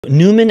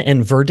Newman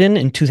and Verdin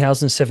in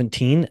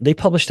 2017, they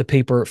published a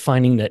paper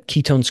finding that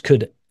ketones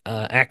could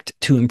act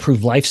to improve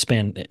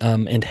lifespan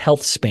and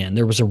health span.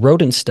 There was a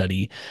rodent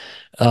study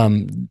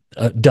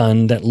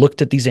done that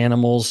looked at these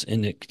animals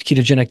in a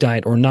ketogenic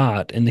diet or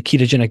not, and the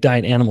ketogenic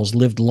diet animals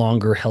lived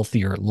longer,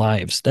 healthier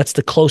lives. That's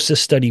the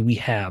closest study we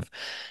have.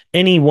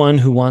 Anyone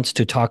who wants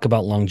to talk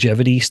about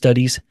longevity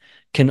studies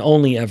can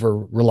only ever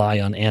rely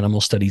on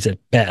animal studies at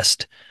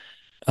best.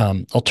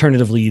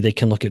 Alternatively, they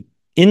can look at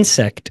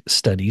insect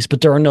studies,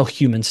 but there are no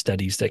human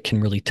studies that can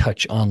really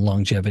touch on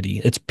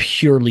longevity. It's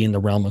purely in the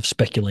realm of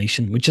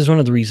speculation, which is one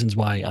of the reasons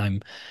why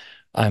I'm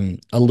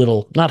a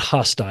little not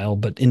hostile,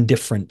 but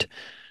indifferent,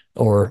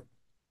 or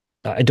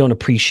I don't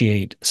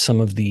appreciate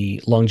some of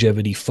the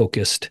longevity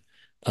focused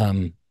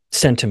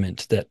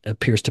sentiment that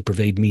appears to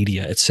pervade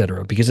media, et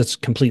cetera, because it's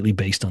completely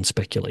based on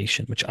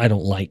speculation, which I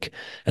don't like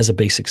as a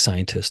basic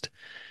scientist.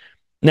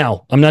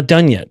 Now, I'm not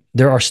done yet.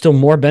 There are still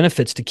more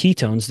benefits to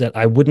ketones that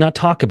I would not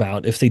talk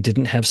about if they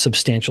didn't have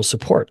substantial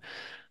support.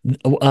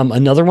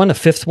 Another one, a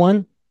fifth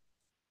one,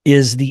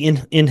 is the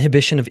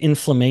inhibition of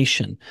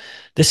inflammation.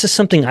 This is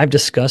something I've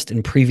discussed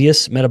in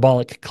previous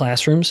metabolic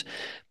classrooms,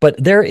 but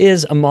there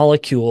is a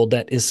molecule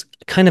that is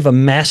kind of a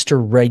master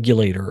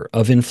regulator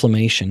of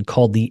inflammation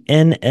called the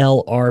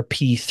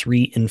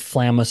NLRP3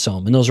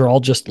 inflammasome. And those are all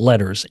just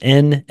letters,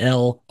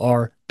 NLRP3.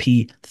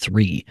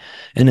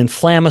 An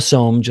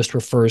inflammasome just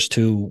refers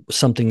to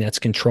something that's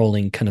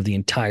controlling kind of the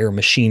entire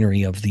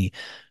machinery of the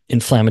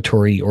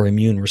inflammatory or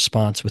immune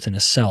response within a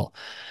cell.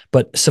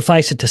 But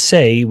suffice it to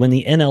say, when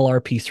the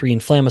NLRP3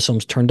 inflammasome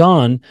is turned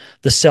on,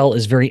 the cell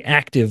is very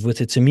active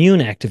with its immune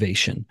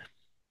activation.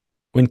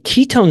 When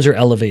ketones are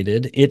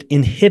elevated, it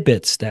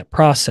inhibits that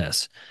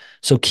process.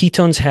 So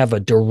ketones have a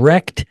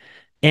direct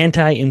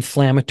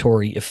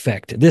anti-inflammatory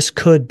effect. This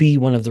could be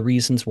one of the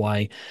reasons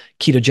why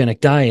ketogenic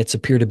diets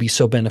appear to be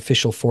so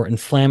beneficial for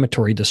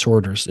inflammatory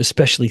disorders,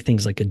 especially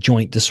things like a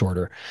joint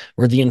disorder,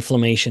 where the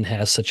inflammation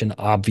has such an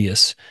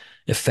obvious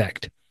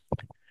effect.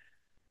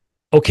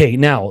 Okay,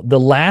 now the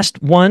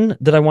last one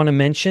that I want to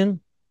mention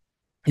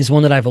is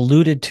one that I've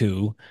alluded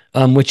to,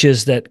 which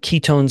is that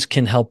ketones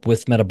can help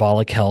with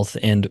metabolic health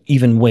and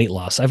even weight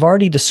loss. I've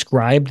already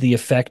described the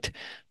effect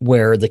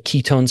where the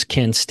ketones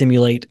can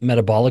stimulate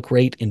metabolic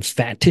rate in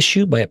fat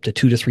tissue by up to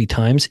 2 to 3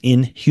 times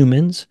in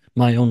humans,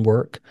 my own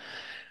work.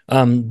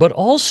 But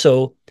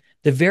also,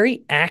 the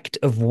very act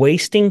of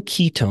wasting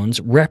ketones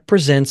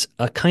represents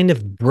a kind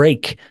of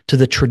break to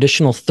the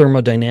traditional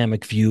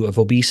thermodynamic view of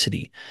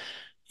obesity.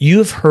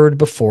 You've heard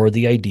before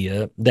the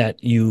idea that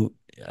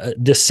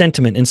this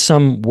sentiment in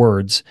some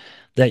words,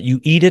 that you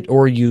eat it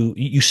or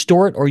you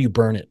store it or you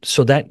burn it.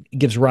 So that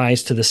gives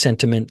rise to the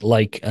sentiment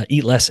like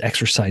eat less,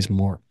 exercise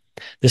more.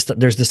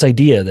 There's this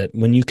idea that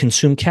when you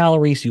consume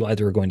calories, you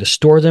either are going to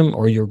store them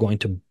or you're going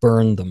to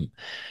burn them.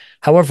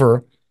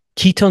 However,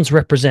 ketones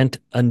represent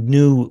a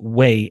new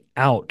way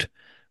out,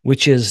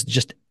 which is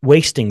just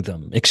wasting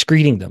them,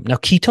 excreting them. Now,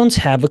 ketones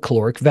have a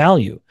caloric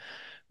value.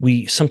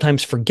 We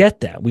sometimes forget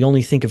that. We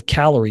only think of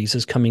calories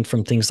as coming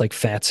from things like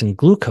fats and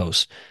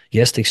glucose.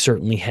 Yes, they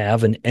certainly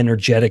have an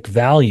energetic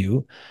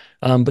value,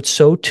 but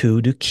so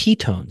too do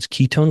ketones.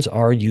 Ketones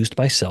are used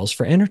by cells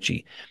for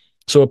energy.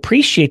 So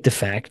appreciate the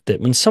fact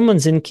that when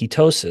someone's in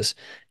ketosis,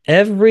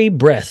 every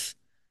breath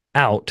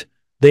out,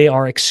 they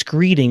are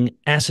excreting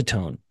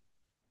acetone,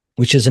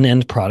 which is an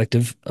end product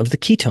of the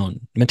ketone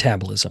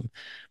metabolism.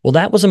 Well,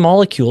 that was a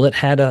molecule that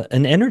had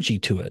an energy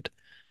to it.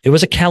 It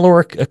was a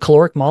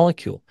caloric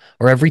molecule.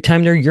 Or every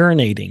time they're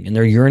urinating and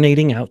they're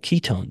urinating out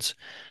ketones,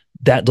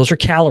 those are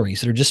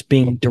calories that are just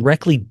being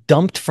directly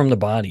dumped from the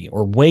body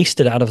or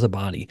wasted out of the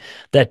body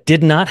that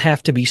did not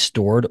have to be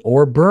stored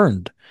or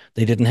burned.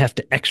 They didn't have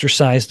to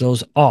exercise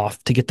those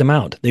off to get them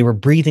out. They were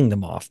breathing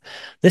them off.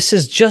 This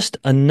is just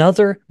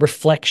another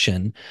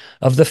reflection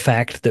of the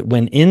fact that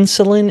when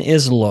insulin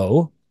is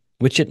low,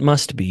 which it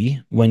must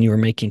be when you are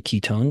making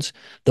ketones,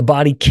 the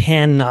body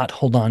cannot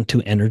hold on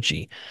to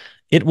energy.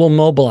 It will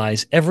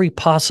mobilize every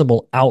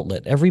possible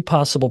outlet, every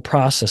possible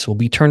process will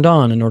be turned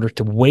on in order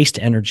to waste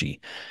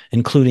energy,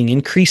 including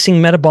increasing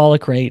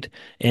metabolic rate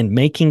and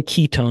making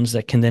ketones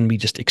that can then be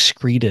just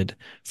excreted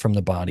from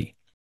the body.